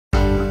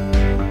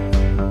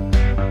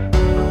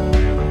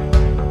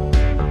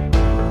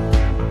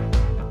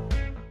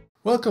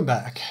Welcome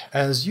back.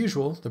 As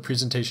usual, the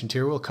presentation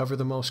here will cover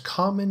the most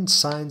common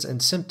signs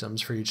and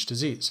symptoms for each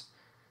disease.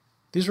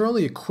 These are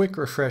only a quick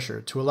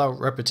refresher to allow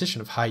repetition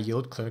of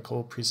high-yield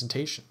clinical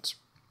presentations.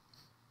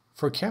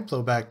 For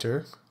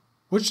Campylobacter,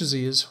 which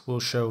disease will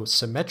show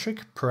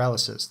symmetric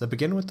paralysis that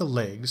begin with the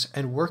legs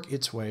and work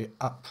its way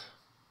up?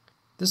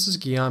 This is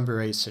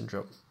Guillain-Barre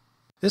syndrome.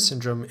 This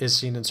syndrome is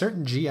seen in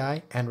certain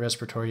GI and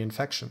respiratory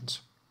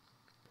infections.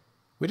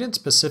 We didn't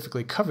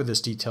specifically cover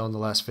this detail in the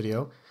last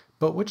video,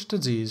 but which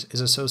disease is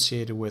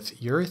associated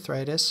with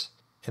urethritis,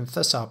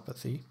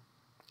 enthesopathy,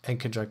 and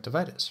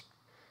conjunctivitis?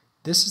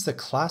 This is the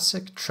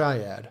classic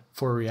triad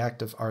for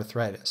reactive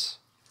arthritis.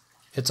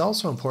 It's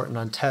also important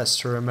on tests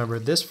to remember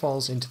this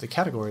falls into the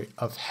category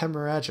of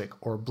hemorrhagic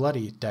or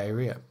bloody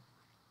diarrhea.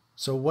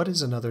 So what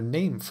is another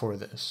name for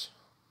this?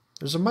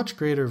 There's a much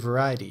greater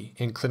variety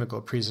in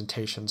clinical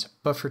presentations,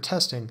 but for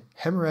testing,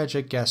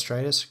 hemorrhagic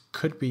gastritis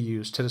could be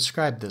used to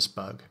describe this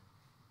bug.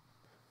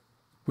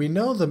 We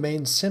know the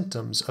main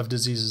symptoms of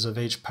diseases of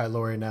H.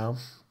 pylori now,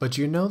 but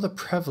do you know the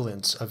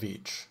prevalence of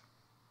each?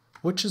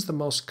 Which is the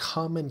most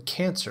common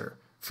cancer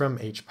from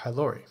H.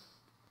 pylori?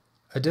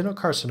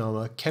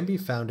 Adenocarcinoma can be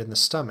found in the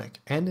stomach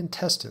and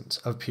intestines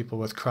of people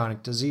with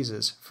chronic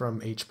diseases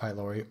from H.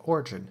 pylori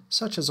origin,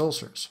 such as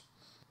ulcers.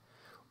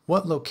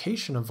 What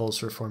location of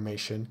ulcer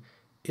formation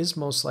is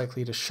most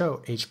likely to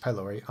show H.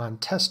 pylori on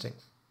testing?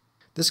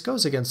 This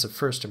goes against the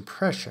first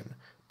impression,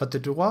 but the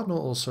duodenal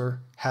ulcer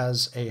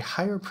has a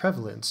higher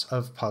prevalence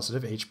of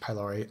positive H.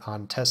 pylori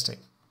on testing.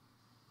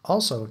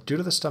 Also, due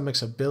to the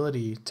stomach's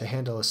ability to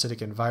handle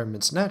acidic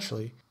environments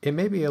naturally, it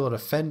may be able to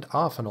fend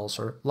off an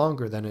ulcer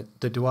longer than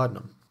the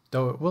duodenum,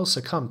 though it will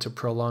succumb to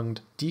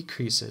prolonged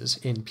decreases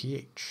in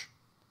pH.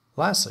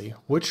 Lastly,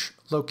 which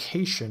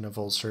location of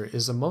ulcer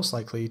is the most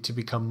likely to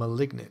become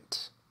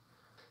malignant?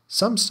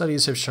 Some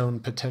studies have shown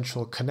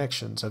potential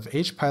connections of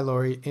H.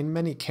 pylori in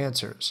many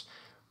cancers,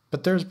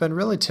 but there's been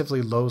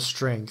relatively low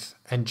strength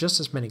and just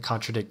as many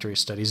contradictory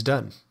studies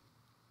done.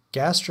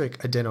 Gastric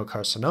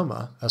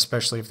adenocarcinoma,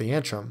 especially of the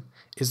antrum,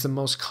 is the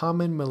most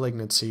common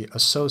malignancy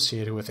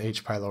associated with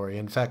H. pylori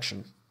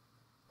infection.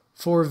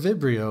 For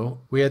Vibrio,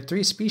 we had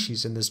 3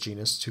 species in this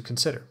genus to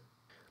consider.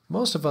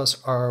 Most of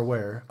us are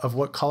aware of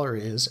what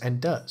cholera is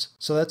and does,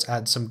 so let's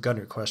add some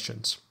gunner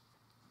questions.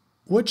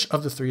 Which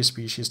of the 3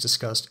 species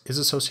discussed is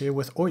associated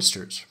with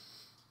oysters?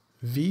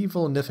 V.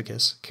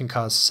 volnificus can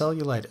cause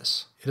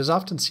cellulitis. It is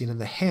often seen in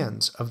the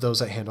hands of those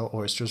that handle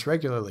oysters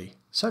regularly,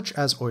 such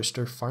as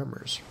oyster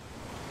farmers.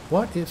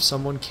 What if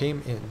someone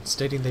came in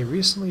stating they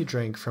recently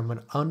drank from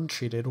an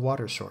untreated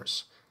water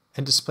source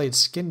and displayed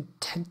skin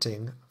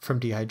tenting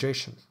from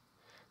dehydration?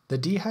 The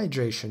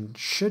dehydration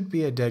should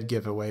be a dead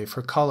giveaway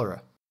for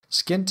cholera.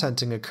 Skin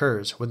tenting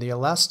occurs when the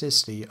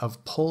elasticity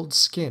of pulled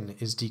skin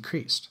is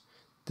decreased.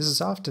 This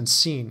is often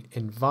seen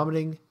in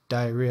vomiting,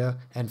 diarrhea,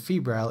 and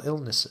febrile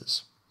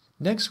illnesses.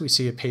 Next, we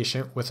see a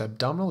patient with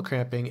abdominal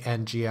cramping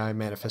and GI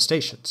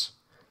manifestations.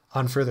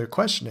 On further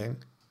questioning,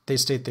 they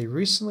state they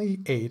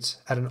recently ate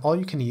at an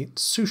all-you-can-eat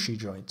sushi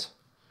joint.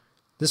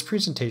 This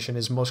presentation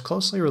is most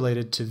closely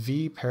related to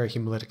V.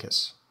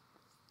 parahemolyticus.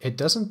 It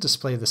doesn't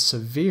display the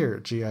severe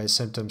GI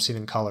symptoms seen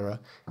in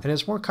cholera and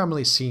is more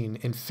commonly seen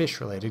in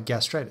fish-related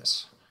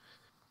gastritis.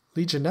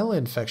 Legionella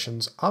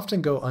infections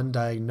often go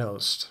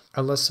undiagnosed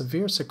unless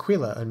severe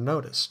sequelae are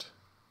noticed.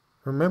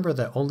 Remember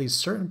that only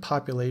certain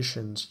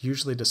populations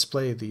usually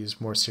display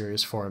these more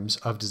serious forms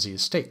of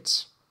disease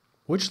states.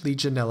 Which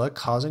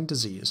Legionella-causing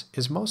disease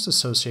is most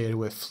associated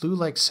with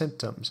flu-like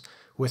symptoms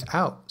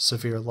without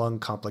severe lung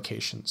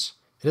complications?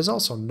 It is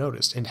also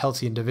noticed in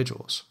healthy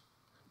individuals.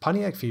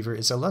 Pontiac fever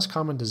is a less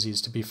common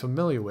disease to be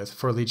familiar with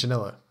for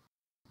Legionella,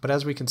 but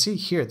as we can see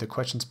here, the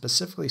question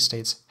specifically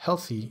states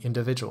healthy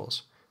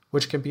individuals,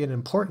 which can be an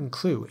important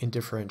clue in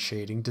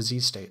differentiating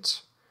disease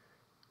states.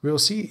 We will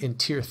see in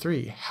Tier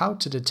 3 how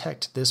to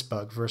detect this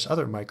bug versus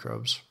other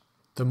microbes.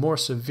 The more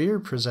severe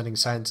presenting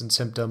signs and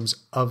symptoms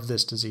of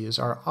this disease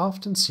are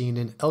often seen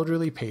in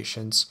elderly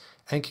patients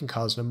and can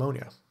cause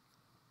pneumonia.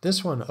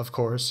 This one, of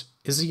course,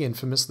 is the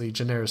infamous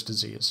Legionnaire's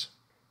disease.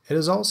 It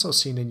is also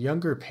seen in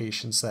younger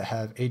patients that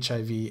have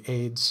HIV,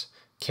 AIDS,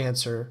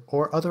 cancer,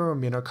 or other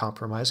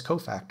immunocompromised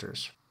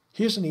cofactors.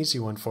 Here's an easy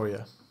one for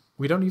you.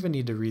 We don't even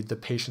need to read the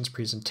patient's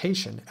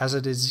presentation, as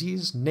a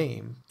disease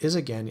name is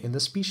again in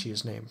the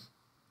species name.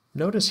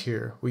 Notice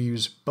here we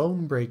use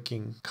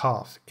bone-breaking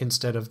cough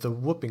instead of the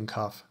whooping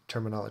cough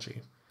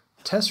terminology.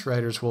 Test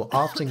writers will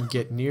often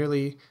get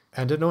nearly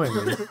and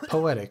annoyingly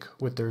poetic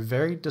with their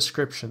varied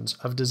descriptions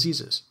of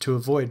diseases to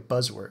avoid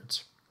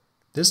buzzwords.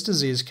 This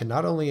disease can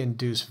not only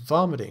induce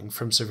vomiting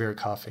from severe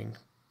coughing,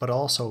 but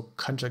also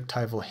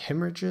conjunctival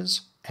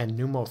hemorrhages and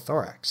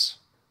pneumothorax.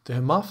 The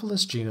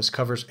Haemophilus genus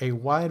covers a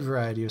wide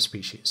variety of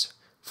species.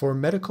 For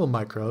medical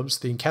microbes,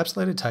 the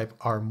encapsulated type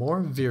are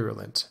more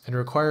virulent and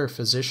require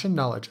physician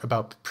knowledge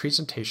about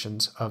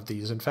presentations of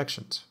these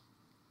infections.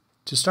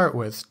 To start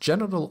with,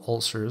 genital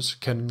ulcers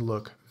can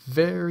look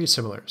very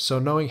similar, so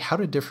knowing how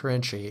to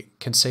differentiate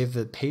can save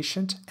the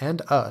patient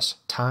and us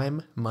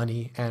time,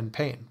 money, and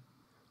pain.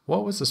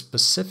 What was the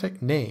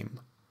specific name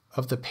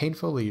of the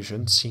painful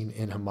lesion seen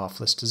in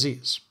Haemophilus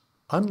disease.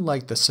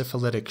 Unlike the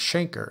syphilitic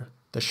chancre,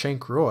 the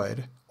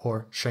chancroid,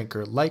 or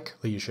chancre-like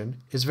lesion,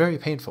 is very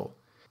painful.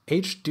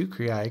 H.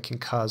 ducreyi can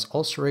cause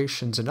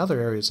ulcerations in other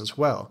areas as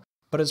well,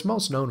 but is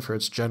most known for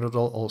its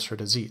genital ulcer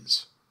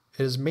disease.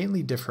 It is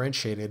mainly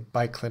differentiated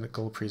by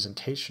clinical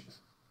presentation.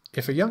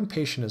 If a young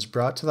patient is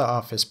brought to the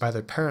office by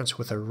their parents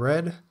with a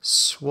red,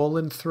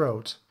 swollen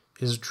throat,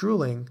 is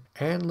drooling,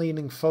 and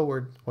leaning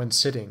forward when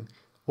sitting,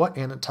 what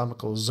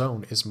anatomical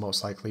zone is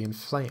most likely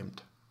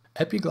inflamed?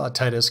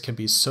 Epiglottitis can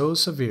be so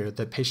severe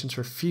that patients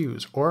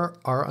refuse or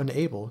are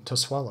unable to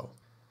swallow.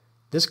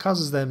 This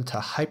causes them to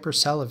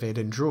hypersalivate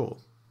and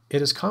drool.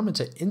 It is common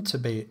to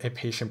intubate a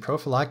patient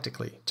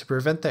prophylactically to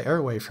prevent the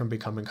airway from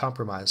becoming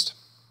compromised.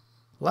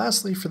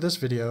 Lastly, for this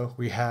video,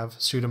 we have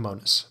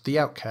Pseudomonas, the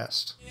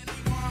outcast.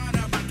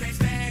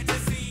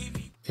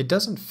 It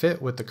doesn't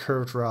fit with the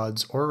curved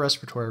rods or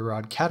respiratory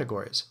rod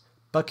categories,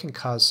 but can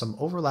cause some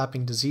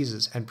overlapping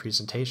diseases and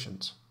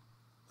presentations.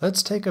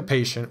 Let's take a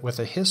patient with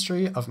a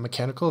history of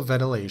mechanical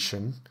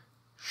ventilation,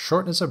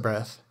 shortness of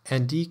breath,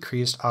 and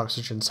decreased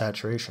oxygen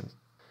saturation.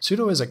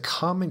 Pseudo is a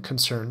common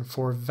concern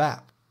for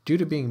VAP. Due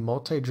to being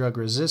multi-drug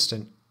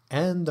resistant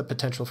and the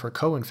potential for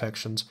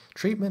co-infections,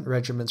 treatment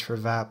regimens for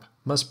VAP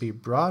must be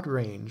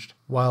broad-ranged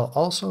while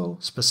also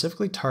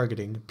specifically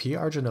targeting P.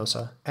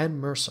 aeruginosa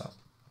and MRSA.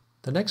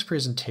 The next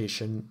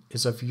presentation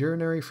is of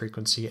urinary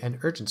frequency and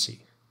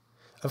urgency.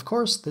 Of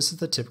course, this is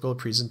the typical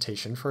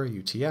presentation for a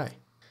UTI.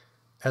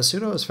 As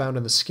pseudo is found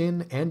in the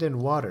skin and in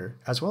water,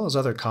 as well as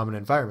other common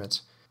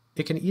environments,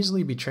 it can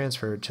easily be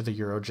transferred to the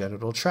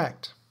urogenital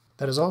tract.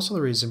 That is also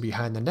the reason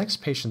behind the next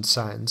patient's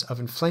signs of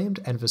inflamed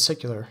and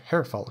vesicular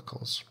hair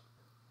follicles.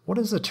 What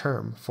is the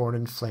term for an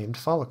inflamed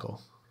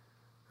follicle?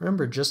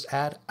 Remember, just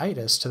add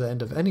itis to the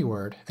end of any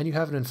word and you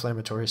have an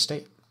inflammatory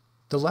state.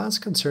 The last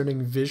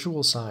concerning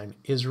visual sign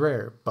is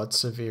rare but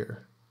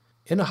severe.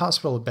 In a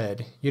hospital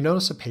bed, you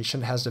notice a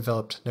patient has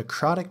developed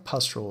necrotic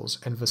pustules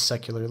and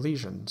vesicular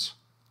lesions.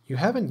 You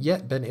haven't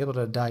yet been able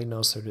to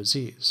diagnose their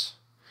disease.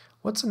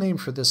 What's the name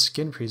for this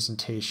skin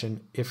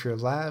presentation if your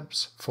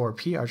labs for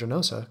P.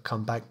 aeruginosa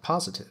come back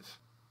positive?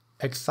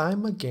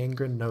 Ecthyma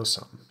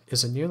gangrenosum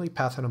is a nearly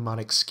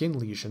pathognomonic skin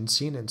lesion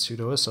seen in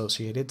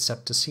pseudo-associated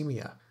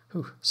septicemia.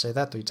 Say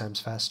that 3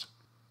 times fast.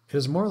 It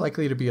is more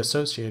likely to be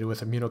associated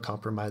with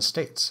immunocompromised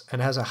states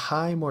and has a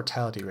high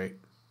mortality rate.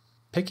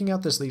 Picking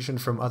out this lesion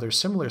from other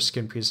similar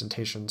skin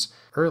presentations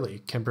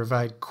early can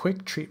provide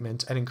quick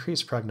treatment and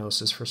increase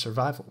prognosis for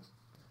survival.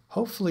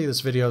 Hopefully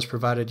this video has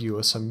provided you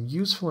with some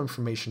useful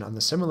information on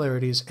the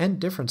similarities and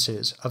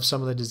differences of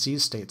some of the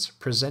disease states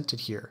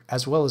presented here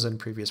as well as in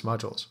previous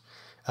modules.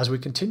 As we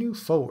continue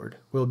forward,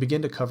 we'll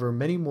begin to cover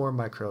many more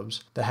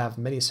microbes that have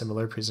many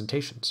similar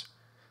presentations.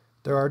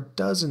 There are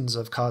dozens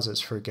of causes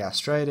for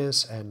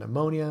gastritis and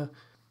pneumonia.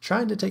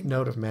 Trying to take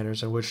note of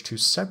manners in which to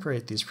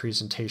separate these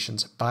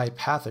presentations by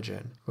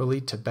pathogen will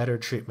lead to better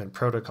treatment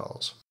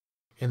protocols.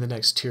 In the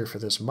next tier for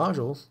this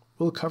module,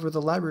 we'll cover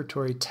the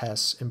laboratory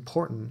tests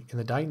important in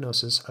the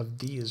diagnosis of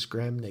these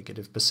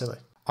gram-negative bacilli.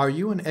 Are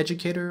you an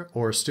educator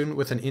or a student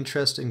with an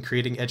interest in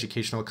creating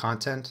educational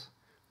content?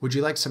 Would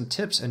you like some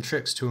tips and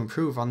tricks to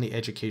improve on the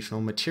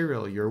educational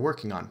material you're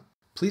working on?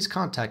 Please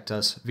contact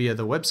us via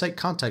the website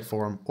contact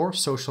form or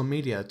social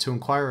media to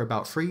inquire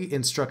about free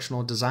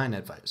instructional design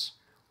advice.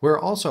 We're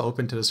also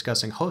open to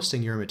discussing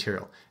hosting your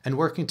material and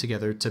working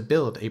together to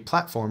build a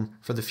platform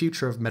for the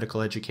future of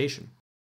medical education.